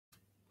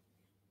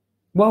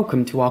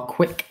Welcome to our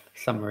quick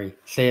summary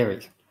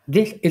series.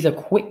 This is a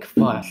quick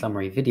fire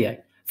summary video.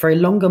 For a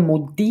longer,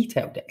 more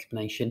detailed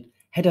explanation,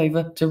 head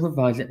over to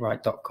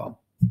reviseitright.com.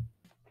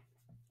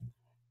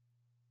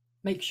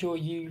 Make sure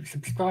you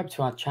subscribe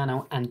to our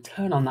channel and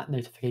turn on that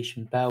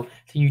notification bell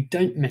so you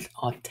don't miss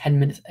our 10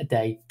 minutes a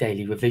day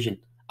daily revision,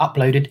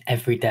 uploaded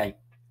every day.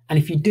 And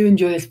if you do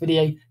enjoy this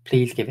video,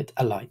 please give it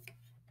a like.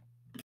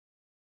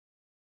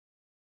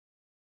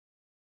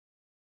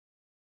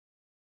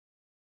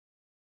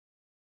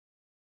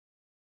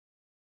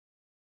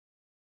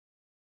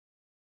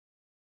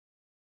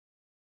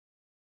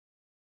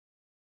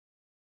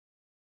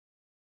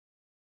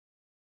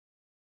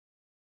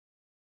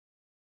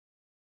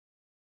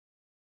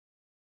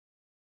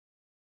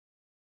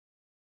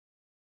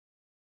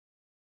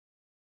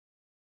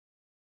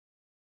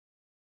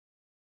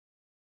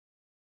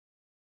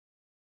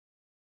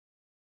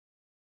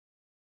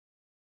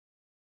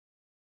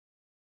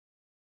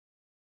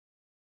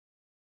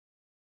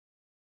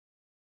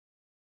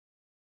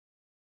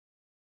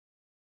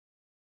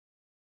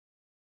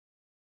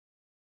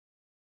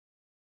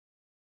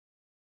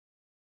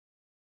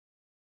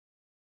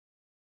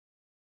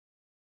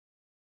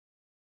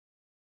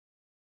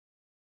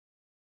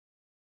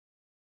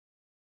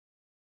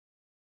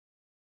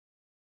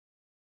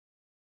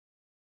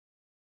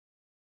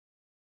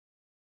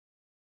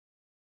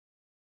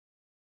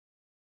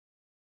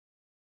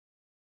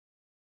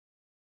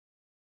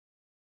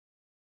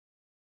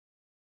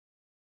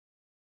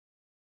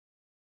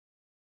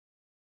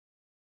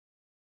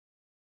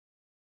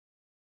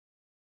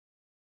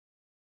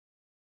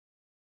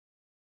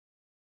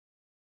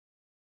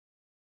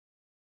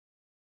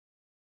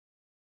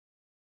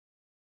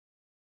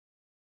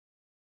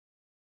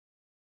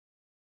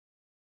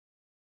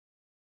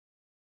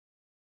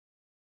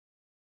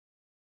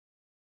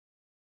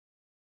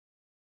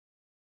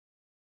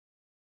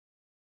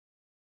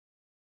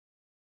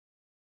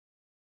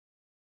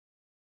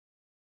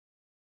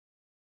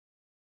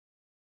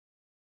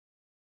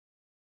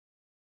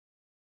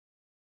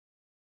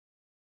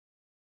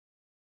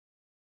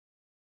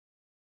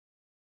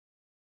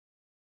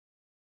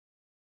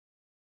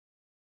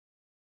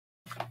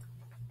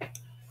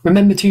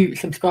 Remember to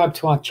subscribe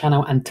to our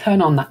channel and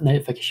turn on that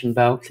notification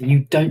bell so you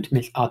don't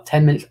miss our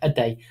 10 minutes a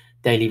day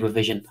daily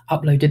revision,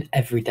 uploaded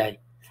every day.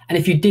 And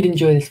if you did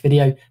enjoy this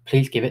video,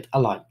 please give it a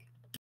like.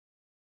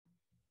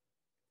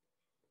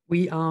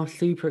 We are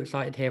super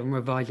excited here on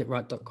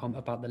reviseitright.com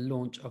about the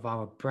launch of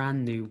our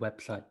brand new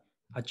website.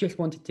 I just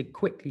wanted to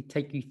quickly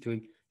take you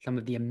through some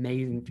of the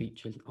amazing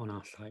features on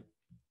our site.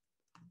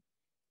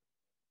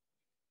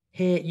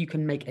 Here you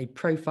can make a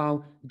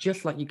profile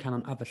just like you can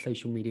on other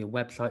social media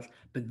websites,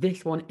 but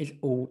this one is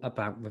all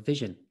about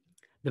revision,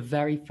 the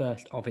very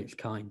first of its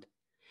kind.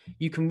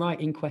 You can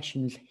write in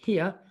questions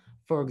here,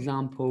 for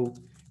example,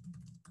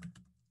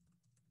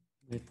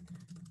 so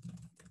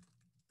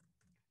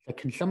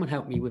can someone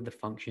help me with the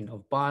function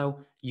of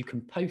bile? You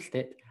can post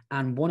it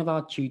and one of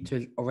our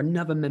tutors or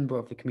another member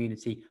of the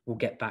community will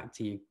get back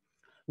to you.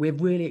 We're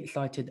really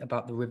excited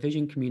about the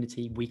revision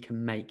community we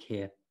can make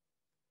here.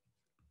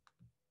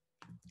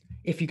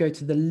 If you go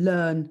to the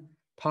Learn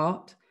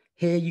part,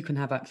 here you can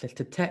have access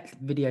to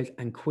text, videos,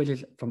 and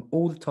quizzes from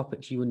all the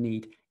topics you will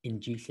need in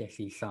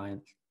GCSE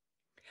Science.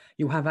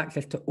 You'll have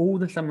access to all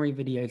the summary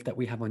videos that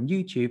we have on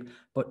YouTube,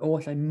 but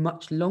also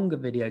much longer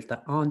videos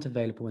that aren't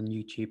available on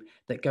YouTube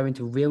that go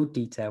into real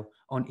detail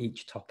on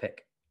each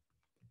topic.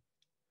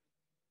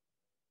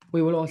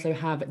 We will also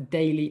have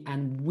daily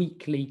and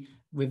weekly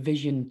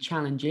revision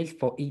challenges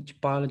for each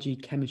biology,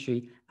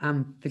 chemistry,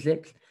 and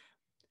physics.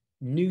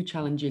 New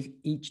challenges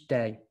each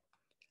day.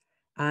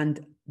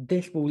 And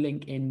this will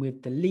link in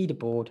with the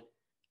leaderboard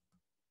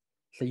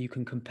so you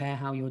can compare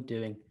how you're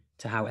doing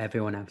to how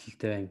everyone else is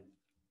doing.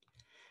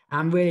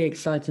 And really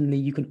excitingly,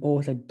 you can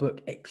also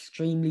book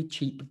extremely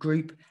cheap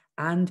group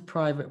and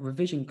private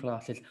revision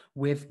classes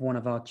with one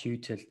of our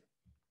tutors.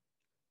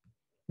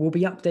 We'll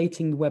be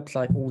updating the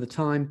website all the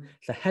time,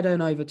 so head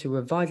on over to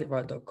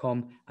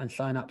reviseitright.com and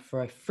sign up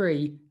for a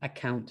free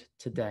account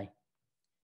today.